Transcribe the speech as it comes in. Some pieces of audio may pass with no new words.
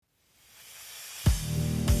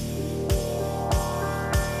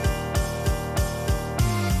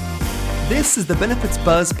This is the Benefits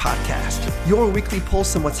Buzz Podcast, your weekly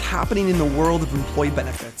pulse on what's happening in the world of employee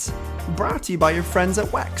benefits. Brought to you by your friends at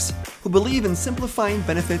WEX, who believe in simplifying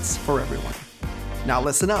benefits for everyone. Now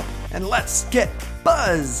listen up and let's get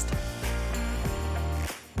buzzed!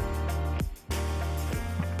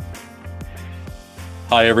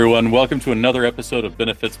 Hi everyone, welcome to another episode of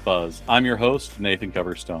Benefits Buzz. I'm your host, Nathan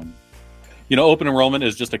Coverstone. You know, open enrollment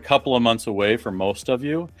is just a couple of months away for most of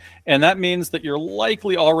you, and that means that you're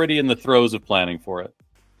likely already in the throes of planning for it.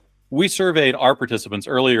 We surveyed our participants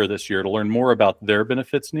earlier this year to learn more about their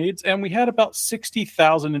benefits needs, and we had about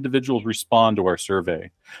 60,000 individuals respond to our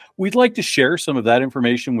survey. We'd like to share some of that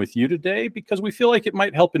information with you today because we feel like it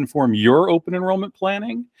might help inform your open enrollment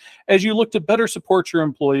planning as you look to better support your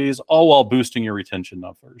employees, all while boosting your retention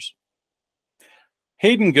numbers.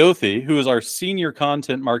 Hayden Goethe, who is our senior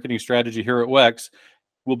content marketing strategy here at WEX,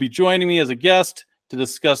 will be joining me as a guest to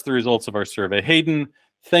discuss the results of our survey. Hayden,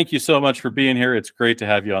 thank you so much for being here. It's great to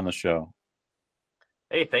have you on the show.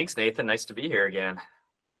 Hey, thanks, Nathan. Nice to be here again.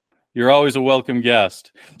 You're always a welcome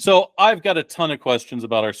guest. So I've got a ton of questions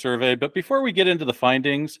about our survey, but before we get into the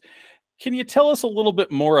findings, can you tell us a little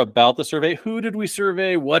bit more about the survey? Who did we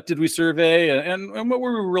survey? What did we survey? And what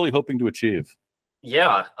were we really hoping to achieve?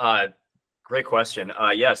 Yeah, great question.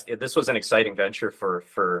 Yes, this was an exciting venture for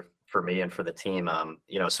me and for the team.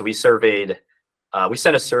 So we surveyed. We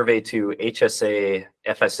sent a survey to HSA,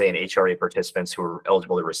 FSA, and HRA participants who were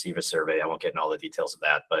eligible to receive a survey. I won't get into all the details of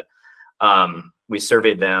that, but we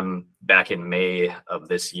surveyed them back in May of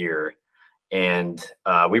this year, and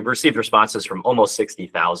we received responses from almost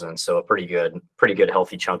 60,000. So a pretty good,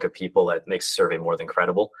 healthy chunk of people. That makes the survey more than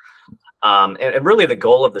credible. And really, the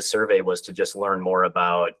goal of the survey was to just learn more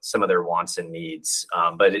about some of their wants and needs.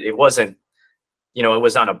 But it wasn't. It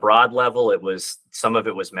was on a broad level. Some of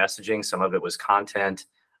it was messaging, some of it was content,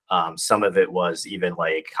 some of it was even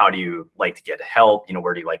like, how do you like to get help?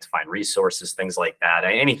 Where do you like to find resources, things like that.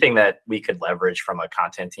 Anything that we could leverage from a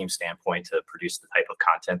content team standpoint to produce the type of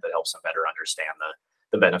content that helps them better understand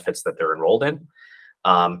the benefits that they're enrolled in.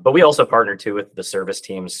 But we also partnered too with the service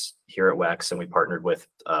teams here at WEX, and we partnered with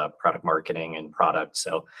product marketing and product.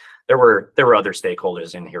 So there were other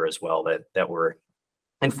stakeholders in here as well that were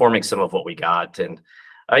informing some of what we got. And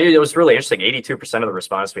it was really interesting. 82% of the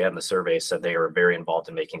respondents we had in the survey said they were very involved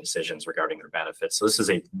in making decisions regarding their benefits. So this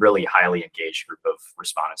is a really highly engaged group of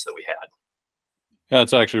respondents that we had. Yeah,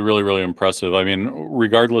 it's actually really, really impressive. I mean,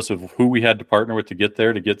 regardless of who we had to partner with to get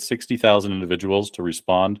there, to get 60,000 individuals to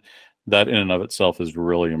respond, that in and of itself is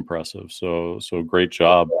really impressive. So great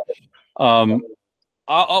job.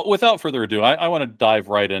 Without further ado, I want to dive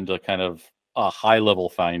right into kind of a high-level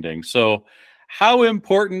finding. So how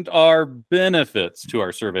important are benefits to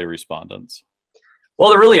our survey respondents? Well,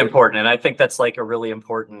 they're really important. And I think that's like a really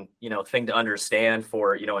important, thing to understand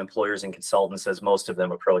for, employers and consultants as most of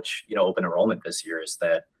them approach, open enrollment this year, is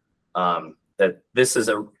that that this is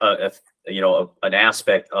an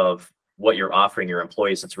aspect of what you're offering your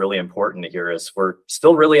employees. It's really important to hear is we're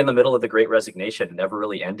still really in the middle of the Great Resignation. It never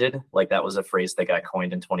really ended. Like, that was a phrase that got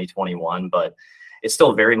coined in 2021, but it's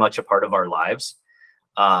still very much a part of our lives.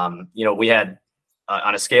 We had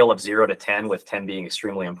on a scale of 0 to 10, with 10 being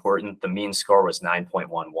extremely important, the mean score was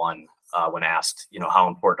 9.11 when asked, how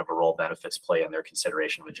important of a role benefits play in their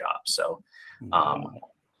consideration of a job. So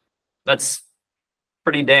that's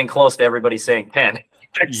pretty dang close to everybody saying 10.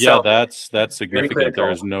 Yeah, so, that's significant.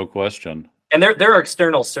 There is no question. And there are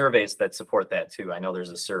external surveys that support that too. I know there's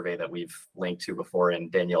a survey that we've linked to before,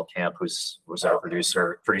 and Danielle Camp, was our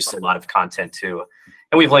producer, produced a lot of content too.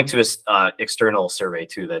 And we've linked to this external survey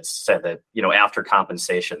too that said that, after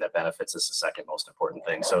compensation, that benefits is the second most important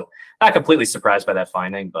thing. So not completely surprised by that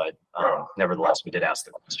finding, but nevertheless, we did ask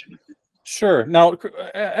the question. Sure. Now,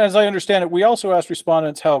 as I understand it, we also asked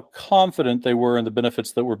respondents how confident they were in the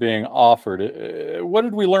benefits that were being offered. What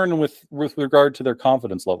did we learn with regard to their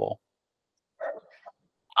confidence level?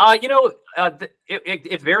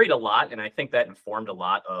 It varied a lot, and I think that informed a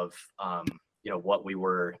lot of, what we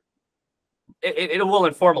were. It will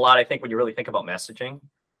inform a lot, I think, when you really think about messaging.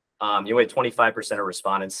 You had 25% of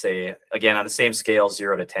respondents say, again, on the same scale,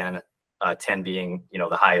 0 to 10, 10 being, the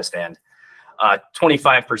highest end.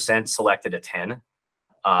 25% selected a 10,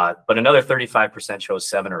 but another 35% chose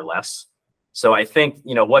 7 or less. So I think,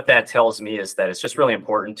 what that tells me is that it's just really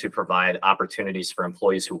important to provide opportunities for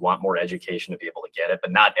employees who want more education to be able to get it,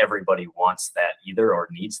 but not everybody wants that either or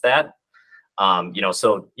needs that.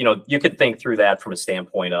 You could think through that from a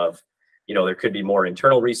standpoint of, there could be more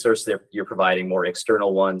internal resources there, you're providing more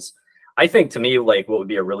external ones. I think, to me, like, what would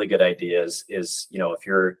be a really good idea is, if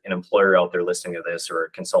you're an employer out there listening to this, or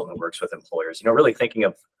a consultant who works with employers, really thinking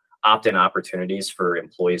of opt-in opportunities for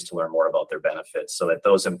employees to learn more about their benefits, so that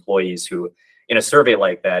those employees who in a survey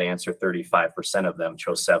like that answer 35% of them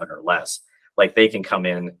chose 7 or less, like they can come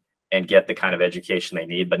in and get the kind of education they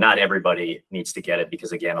need. But not everybody needs to get it,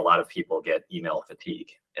 because again, a lot of people get email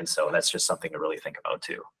fatigue. And so that's just something to really think about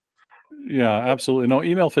too. Yeah, absolutely. No,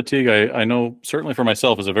 email fatigue, I know certainly for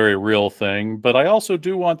myself is a very real thing, but I also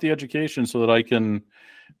do want the education so that I can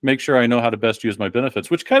make sure I know how to best use my benefits,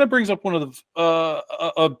 which kind of brings up one of the,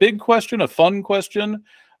 a big question, a fun question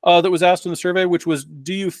that was asked in the survey, which was,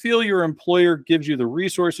 do you feel your employer gives you the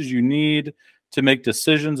resources you need to make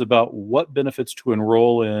decisions about what benefits to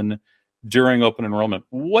enroll in during open enrollment?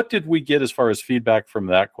 What did we get as far as feedback from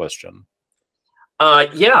that question?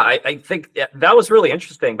 Yeah, I think that was really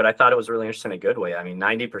interesting, but I thought it was really interesting in a good way. I mean,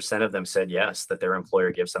 90% of them said yes, that their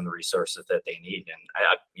employer gives them the resources that they need.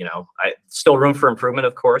 And I still room for improvement,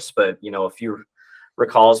 of course, but a few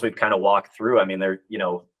recalls we've kind of walked through. I mean,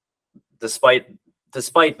 despite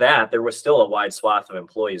that, there was still a wide swath of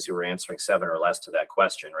employees who were answering 7 or less to that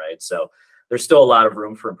question, right? So there's still a lot of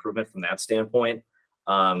room for improvement from that standpoint.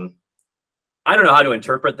 I don't know how to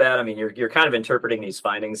interpret that. I mean, you're kind of interpreting these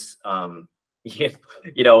findings,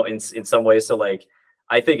 in some ways. So like,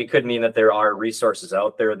 I think it could mean that there are resources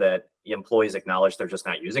out there that the employees acknowledge they're just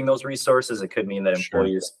not using those resources. It could mean that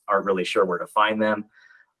employees aren't really sure where to find them,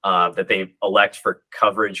 that they elect for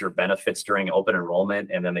coverage or benefits during open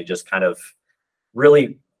enrollment, and then they just kind of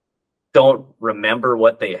really don't remember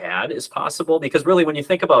what they had is possible. Because really, when you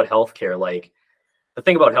think about healthcare, like the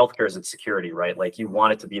thing about healthcare is it's security, right? Like you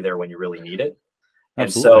want it to be there when you really need it.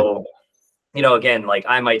 Absolutely. And so, again, like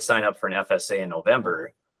I might sign up for an FSA in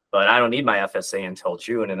November, but I don't need my FSA until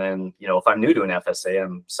June. And then, if I'm new to an FSA,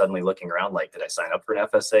 I'm suddenly looking around like, did I sign up for an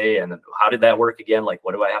FSA? And how did that work again? Like,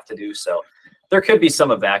 what do I have to do? So there could be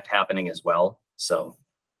some of that happening as well. So,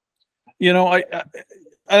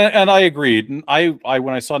 I agreed. And I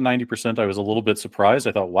when I saw 90%, I was a little bit surprised.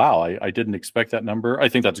 I thought, wow, I didn't expect that number. I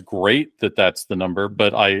think that's great that that's the number,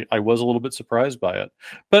 but I was a little bit surprised by it.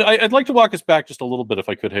 But I'd like to walk us back just a little bit, if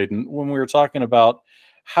I could, Hayden, when we were talking about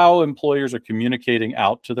how employers are communicating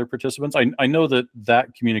out to their participants. I know that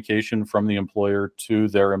communication from the employer to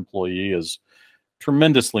their employee is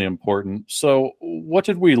tremendously important. So what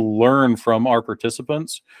did we learn from our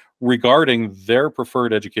participants regarding their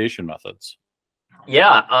preferred education methods?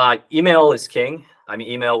 Yeah, email is king. I mean,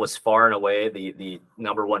 email was far and away the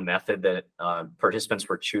number one method that participants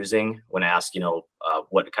were choosing when asked,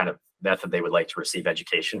 what kind of method they would like to receive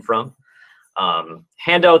education from.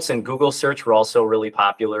 Handouts and Google search were also really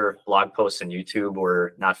popular. Blog posts and YouTube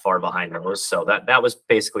were not far behind those. So that was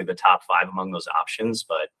basically the top 5 among those options.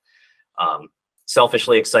 But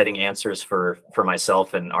selfishly exciting answers for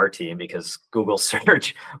myself and our team, because Google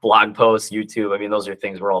search, blog posts, YouTube, I mean, those are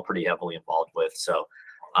things we're all pretty heavily involved with. So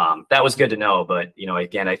that was good to know. But,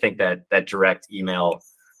 again, I think that direct email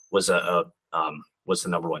was was the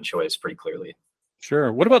number one choice pretty clearly.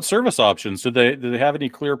 Sure. What about service options? Did they have any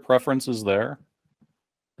clear preferences there?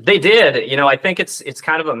 They did. I think it's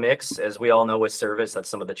kind of a mix, as we all know with service. That's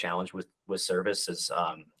some of the challenge with service is,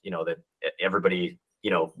 that everybody,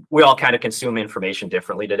 we all kind of consume information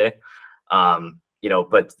differently today.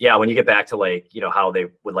 But yeah, when you get back to like, how they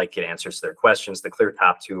would like to get answers to their questions, the clear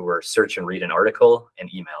top 2 were search and read an article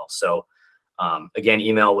and email. So again,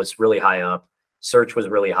 email was really high up. Search was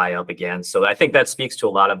really high up again. So I think that speaks to a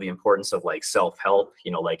lot of the importance of like self-help.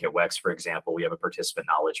 Like at WEX, for example, we have a participant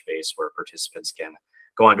knowledge base where participants can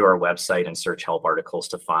go onto our website and search help articles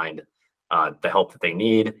to find the help that they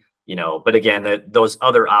need. But again, those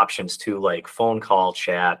other options too, like phone call,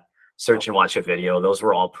 chat, search and watch a video, those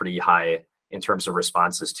were all pretty high in terms of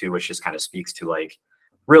responses too, which just kind of speaks to like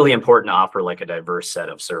really important to offer like a diverse set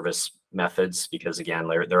of service methods, because again,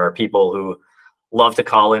 there are people who love to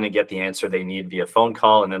call in and get the answer they need via phone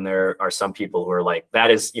call. And then there are some people who are like,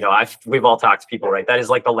 that is, we've all talked to people, right? That is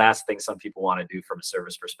like the last thing some people want to do from a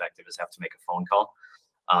service perspective is have to make a phone call.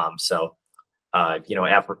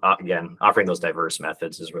 Again, offering those diverse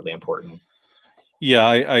methods is really important. Yeah,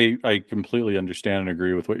 I completely understand and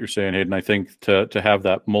agree with what you're saying, Hayden. I think to have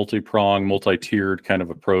that multi-pronged, multi-tiered kind of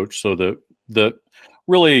approach so that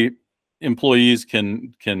really employees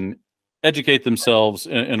can educate themselves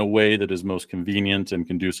in a way that is most convenient and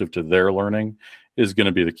conducive to their learning is going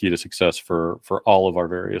to be the key to success for all of our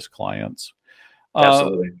various clients.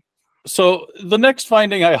 Absolutely. So the next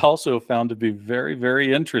finding I also found to be very,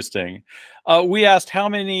 very interesting. We asked how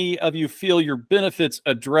many of you feel your benefits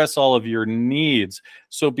address all of your needs.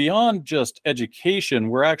 So beyond just education,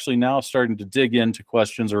 we're actually now starting to dig into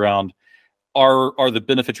questions around are the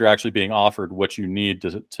benefits you're actually being offered what you need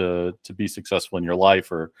to be successful in your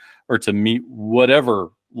life or to meet whatever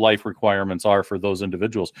life requirements are for those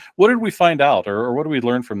individuals. What did we find out, or what did we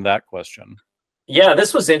learn from that question? Yeah,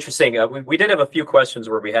 this was interesting. We did have a few questions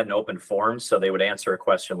where we had an open forum, so they would answer a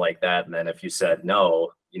question like that, and then if you said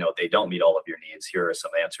no, they don't meet all of your needs, here are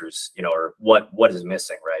some answers, or what is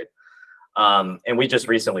missing, right? And we just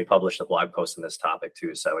recently published a blog post on this topic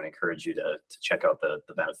too, so I would encourage you to check out the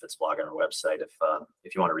benefits blog on our website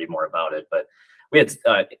if you want to read more about it. But we had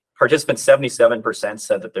participants, 77%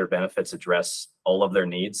 said that their benefits address all of their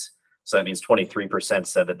needs, so that means 23%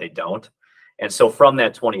 said that they don't. And so from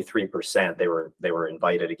that 23%, they were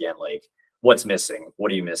invited again, like, what's missing?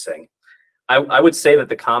 What are you missing? I would say that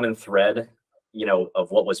the common thread,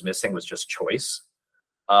 of what was missing was just choice.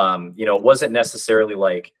 It wasn't necessarily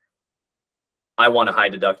like, I want a high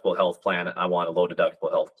deductible health plan, I want a low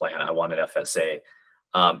deductible health plan, I want an FSA.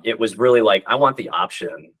 It was really like, I want the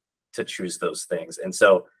option to choose those things. And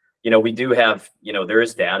so, we do have, there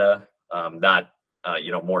is data, not,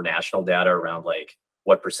 more national data around like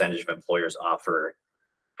what percentage of employers offer,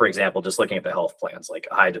 for example, just looking at the health plans, like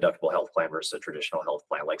a high deductible health plan versus a traditional health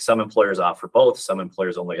plan. Like some employers offer both, some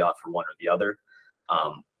employers only offer one or the other.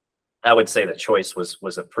 I would say that choice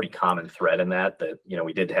was a pretty common thread in that,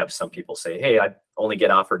 we did have some people say, hey, I only get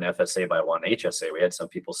offered an FSA, but I want an HSA. We had some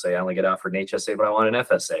people say, I only get offered an HSA, but I want an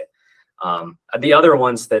FSA. The other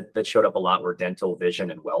ones that showed up a lot were dental, vision,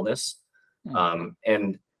 and wellness.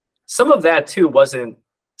 And some of that too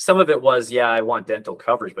some of it was, yeah, I want dental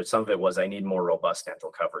coverage, but some of it was, I need more robust dental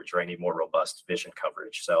coverage, or I need more robust vision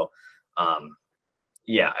coverage. So,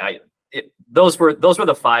 those were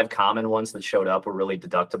the 5 common ones that showed up, were really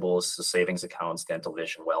deductibles, savings accounts, dental,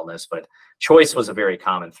 vision, wellness, but choice was a very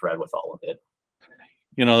common thread with all of it.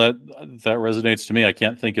 That resonates to me. I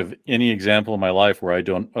can't think of any example in my life where I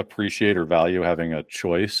don't appreciate or value having a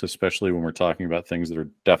choice, especially when we're talking about things that are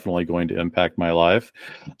definitely going to impact my life.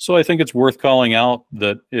 So I think it's worth calling out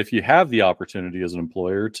that if you have the opportunity as an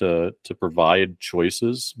employer to provide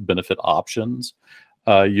choices, benefit options,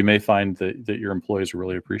 you may find that your employees are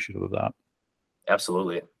really appreciative of that.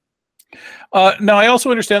 Absolutely. Now, I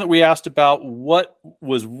also understand that we asked about what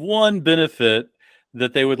was one benefit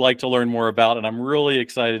that they would like to learn more about, and I'm really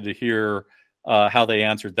excited to hear how they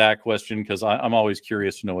answered that question, because I'm always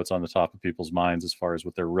curious to know what's on the top of people's minds as far as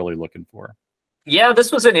what they're really looking for. Yeah, this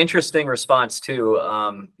was an interesting response too.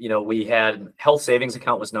 We had health savings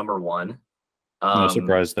account was number 1. No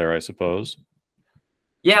surprise there, I suppose.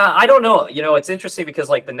 Yeah, I don't know. It's interesting because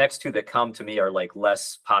like the next 2 that come to me are like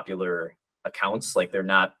less popular accounts, like they're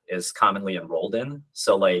not as commonly enrolled in.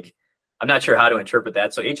 So like, I'm not sure how to interpret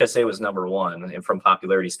that. So HSA was number 1, and from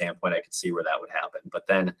popularity standpoint, I could see where that would happen. But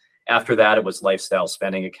then after that, it was lifestyle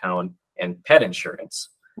spending account and pet insurance,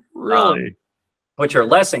 really, which are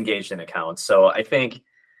less engaged in accounts. So I think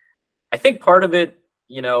part of it,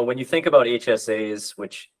 when you think about HSAs,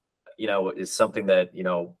 which is something that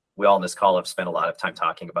we all in this call have spent a lot of time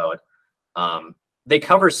talking about, they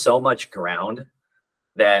cover so much ground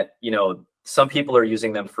that some people are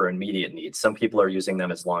using them for immediate needs. Some people are using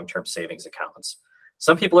them as long-term savings accounts.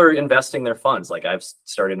 Some people are investing their funds. Like I've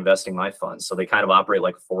started investing my funds. So they kind of operate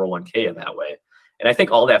like 401k in that way. And I think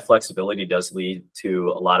all that flexibility does lead to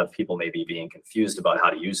a lot of people maybe being confused about how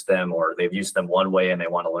to use them, or they've used them one way and they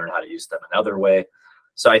want to learn how to use them another way.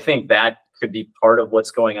 So I think that could be part of what's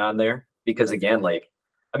going on there. Because again,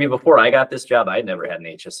 before I got this job, I'd never had an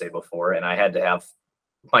HSA before, and I had to have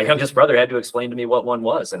my youngest brother had to explain to me what one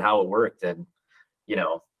was and how it worked. And,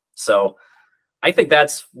 so I think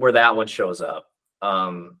that's where that one shows up.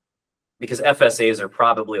 Because FSAs are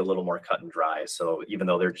probably a little more cut and dry. So even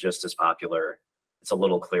though they're just as popular, it's a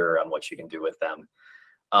little clearer on what you can do with them.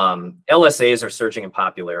 LSAs are surging in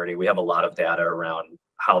popularity. We have a lot of data around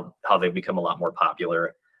how they've become a lot more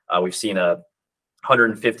popular. We've seen a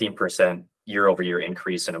 115% year-over-year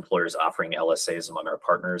increase in employers offering LSAs among our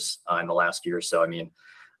partners in the last year or so.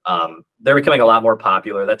 They're becoming a lot more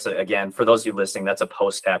popular. That's again, for those of you listening, that's a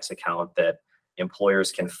post-tax account that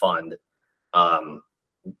employers can fund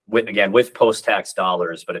with post-tax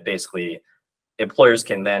dollars, but it basically, employers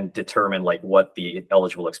can then determine like what the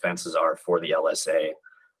eligible expenses are for the LSA.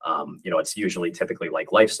 It's typically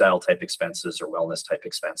like lifestyle type expenses or wellness type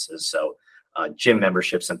expenses. So gym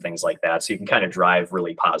memberships and things like that. So you can kind of drive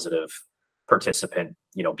really positive participant,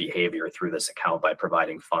 behavior through this account by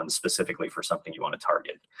providing funds specifically for something you want to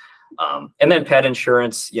target. And then pet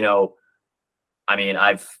insurance,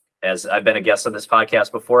 I've been a guest on this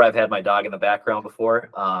podcast before. I've had my dog in the background before.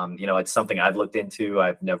 It's something I've looked into.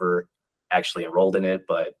 I've never actually enrolled in it,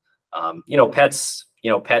 but pets,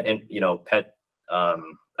 pet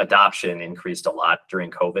adoption increased a lot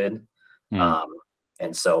during COVID.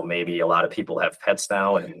 And so maybe a lot of people have pets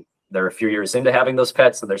now, and they're a few years into having those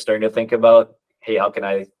pets and they're starting to think about, hey, how can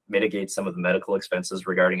I mitigate some of the medical expenses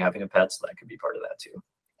regarding having a pet? So that could be part of that too.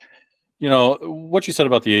 What you said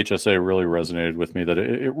about the HSA really resonated with me, that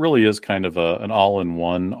it really is kind of an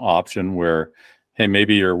all-in-one option where, hey,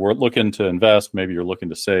 maybe you're looking to invest, maybe you're looking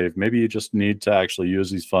to save, maybe you just need to actually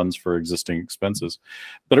use these funds for existing expenses.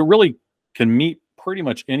 But it really can meet pretty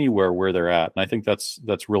much anywhere where they're at. And I think that's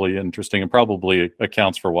really interesting and probably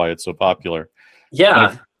accounts for why it's so popular.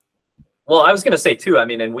 Yeah. Well, I was going to say too, I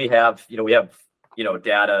mean, and we have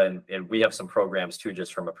data and we have some programs too,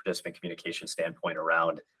 just from a participant communication standpoint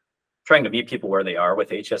around trying to meet people where they are with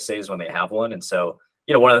HSAs when they have one. And so,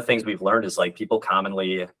 one of the things we've learned is like people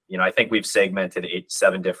commonly, I think we've segmented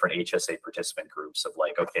 7 different HSA participant groups of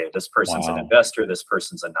like, okay, this person's an investor, this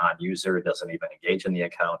person's a non-user, doesn't even engage in the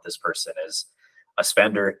account, this person is a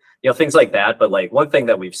spender, things like that. But like one thing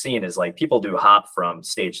that we've seen is like people do hop from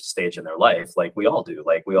stage to stage in their life. Like we all do,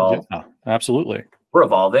 absolutely. We're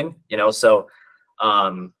evolving, so,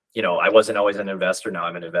 I wasn't always an investor. Now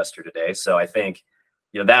I'm an investor today. So I think,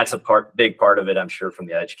 that's a big part of it. I'm sure from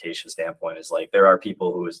the education standpoint is like, there are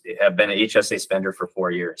people who have been an HSA spender for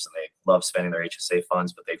 4 years and they love spending their HSA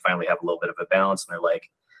funds, but they finally have a little bit of a balance and they're like,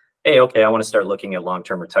 hey, okay, I want to start looking at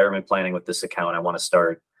long-term retirement planning with this account. I want to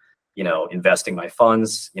start, investing my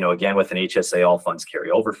funds, again, with an HSA, all funds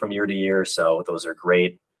carry over from year to year. So those are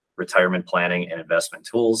great retirement planning and investment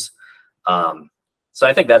tools. So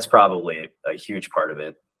I think that's probably a huge part of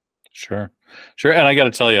it. Sure. And I got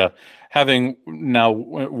to tell you, having now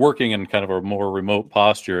working in kind of a more remote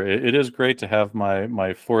posture, it is great to have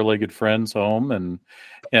my four-legged friends home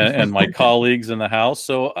and my colleagues in the house.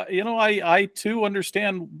 So, I too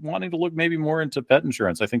understand wanting to look maybe more into pet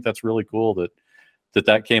insurance. I think that's really cool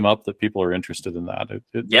that came up, that people are interested in that.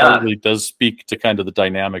 It probably does speak to kind of the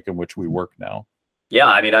dynamic in which we work now. Yeah.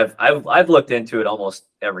 I mean, I've looked into it almost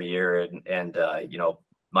every year and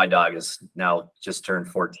my dog is now just turned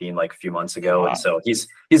 14 like a few months ago. Wow. And so he's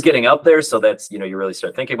getting up there. So that's, you really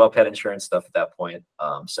start thinking about pet insurance stuff at that point.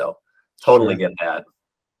 So totally get that.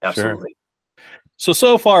 Absolutely. Sure.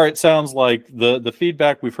 So far it sounds like the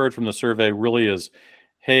feedback we've heard from the survey really is,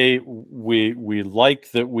 hey, we like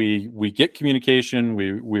that we get communication.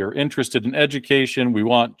 We are interested in education. We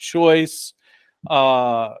want choice.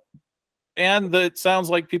 And it sounds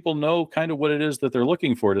like people know kind of what it is that they're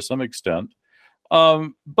looking for to some extent.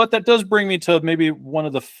 But that does bring me to maybe one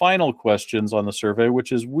of the final questions on the survey,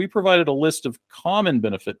 which is we provided a list of common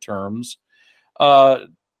benefit terms to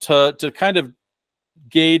kind of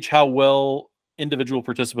gauge how well individual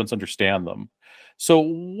participants understand them. So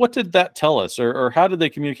what did that tell us, or how did they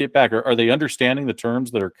communicate back? Are they understanding the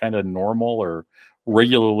terms that are kind of normal or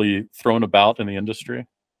regularly thrown about in the industry?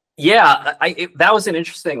 Yeah, that was an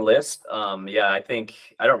interesting list. I think,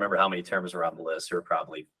 I don't remember how many terms were on the list. There were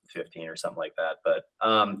probably 15 or something like that. But,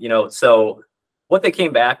 so what they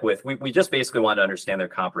came back with, we just basically wanted to understand their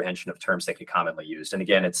comprehension of terms that get commonly used. And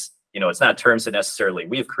again, it's not terms that necessarily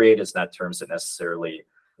we've created. It's not terms that necessarily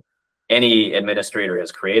any administrator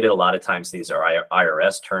has created. A lot of times these are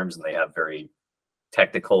IRS terms and they have very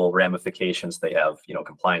technical ramifications. They have,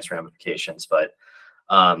 compliance ramifications, but,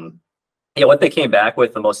 what they came back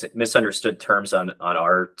with, the most misunderstood terms on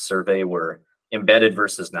our survey were embedded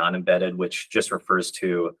versus non-embedded, which just refers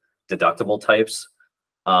to deductible types.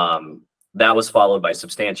 That was followed by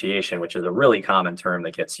substantiation, which is a really common term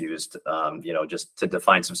that gets used, just to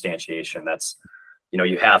define substantiation. That's,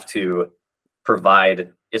 you have to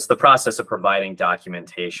provide, it's the process of providing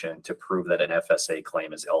documentation to prove that an FSA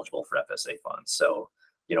claim is eligible for FSA funds. So,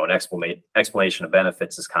 an explanation of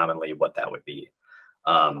benefits is commonly what that would be.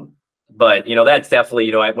 But, that's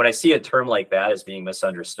definitely, when I see a term like that as being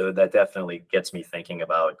misunderstood, that definitely gets me thinking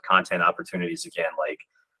about content opportunities again. Like,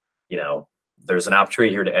 there's an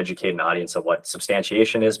opportunity here to educate an audience of what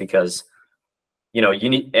substantiation is, because, you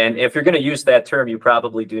need, and if you're going to use that term, you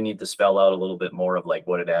probably do need to spell out a little bit more of like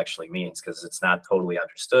what it actually means, because it's not totally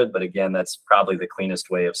understood. But again, that's probably the cleanest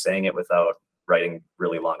way of saying it without writing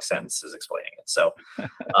really long sentences explaining it. So,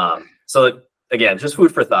 so again, just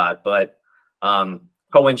food for thought. But,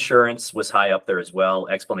 co-insurance was high up there as well.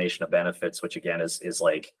 Explanation of benefits, which again is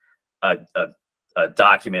like a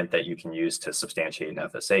document that you can use to substantiate an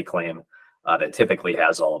FSA claim that typically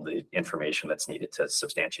has all of the information that's needed to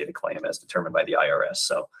substantiate a claim as determined by the IRS.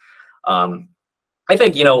 So I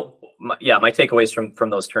think, my takeaways from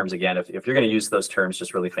those terms, again, if you're going to use those terms,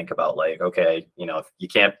 just really think about like, okay, if you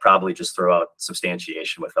can't probably just throw out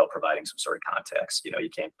substantiation without providing some sort of context. You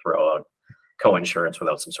can't throw out co-insurance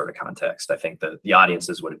without some sort of context. I think the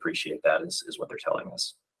audiences would appreciate that is what they're telling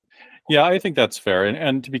us. Yeah, I think that's fair.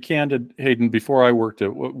 And to be candid, Hayden, before I worked at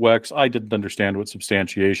WEX, I didn't understand what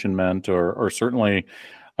substantiation meant, or certainly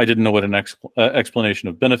I didn't know what an explanation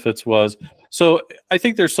of benefits was. So I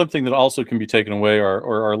think there's something that also can be taken away,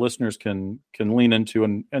 or our listeners can lean into,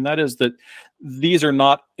 and that is that these are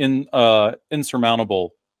not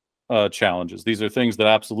insurmountable challenges. These are things that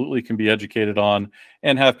absolutely can be educated on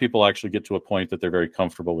and have people actually get to a point that they're very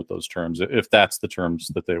comfortable with those terms, if that's the terms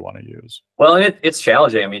that they want to use. Well, and it's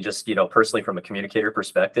challenging. I mean, just, personally from a communicator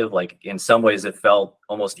perspective, like in some ways it felt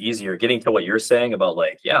almost easier getting to what you're saying about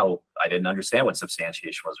like, yeah, well, I didn't understand what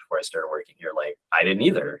substantiation was before I started working here. Like I didn't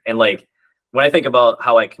either. And like, when I think about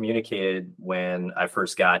how I communicated when I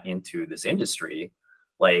first got into this industry,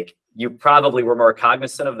 like you probably were more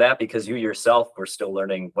cognizant of that because you yourself were still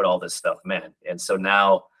learning what all this stuff meant. And so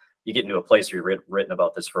now you get into a place where you've written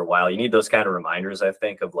about this for a while. You need those kind of reminders, I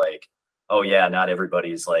think, of like, oh yeah, not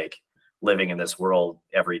everybody's like living in this world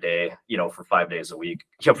every day, for 5 days a week,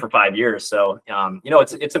 for 5 years. So,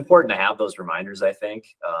 it's important to have those reminders, I think.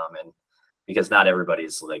 And because not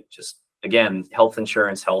everybody's like, just, again, health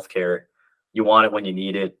insurance, healthcare, you want it when you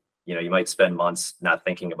need it. You might spend months not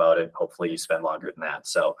thinking about it. Hopefully you spend longer than that.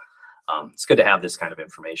 So it's good to have this kind of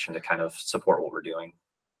information to kind of support what we're doing.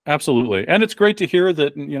 Absolutely. And it's great to hear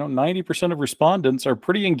that, 90% of respondents are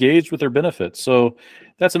pretty engaged with their benefits. So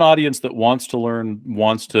that's an audience that wants to learn,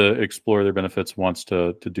 wants to explore their benefits, wants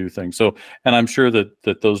to do things. So, and I'm sure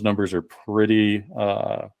that those numbers are pretty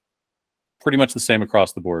much the same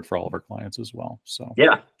across the board for all of our clients as well. So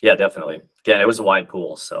yeah, definitely. Again, it was a wide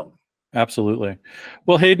pool. So absolutely.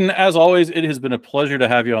 Well, Hayden, as always, it has been a pleasure to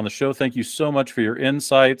have you on the show. Thank you so much for your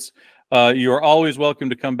insights. You are always welcome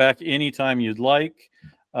to come back anytime you'd like.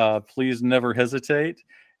 Please never hesitate.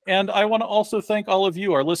 And I want to also thank all of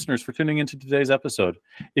you, our listeners, for tuning into today's episode.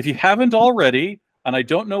 If you haven't already, and I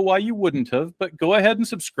don't know why you wouldn't have, but go ahead and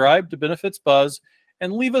subscribe to Benefits Buzz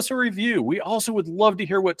and leave us a review. We also would love to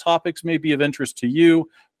hear what topics may be of interest to you.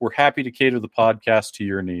 We're happy to cater the podcast to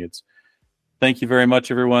your needs. Thank you very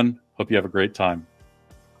much, everyone. Hope you have a great time.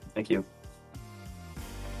 Thank you.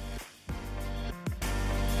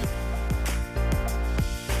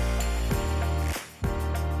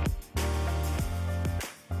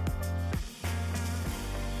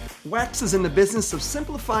 WEX is in the business of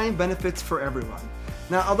simplifying benefits for everyone.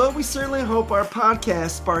 Now, although we certainly hope our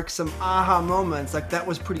podcast sparks some aha moments, like that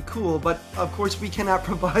was pretty cool, but of course we cannot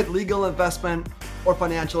provide legal, investment, or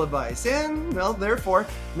financial advice. And, well, therefore,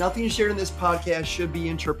 nothing shared in this podcast should be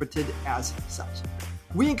interpreted as such.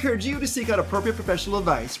 We encourage you to seek out appropriate professional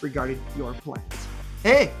advice regarding your plans.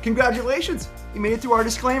 Hey, congratulations! You made it through our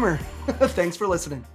disclaimer. Thanks for listening.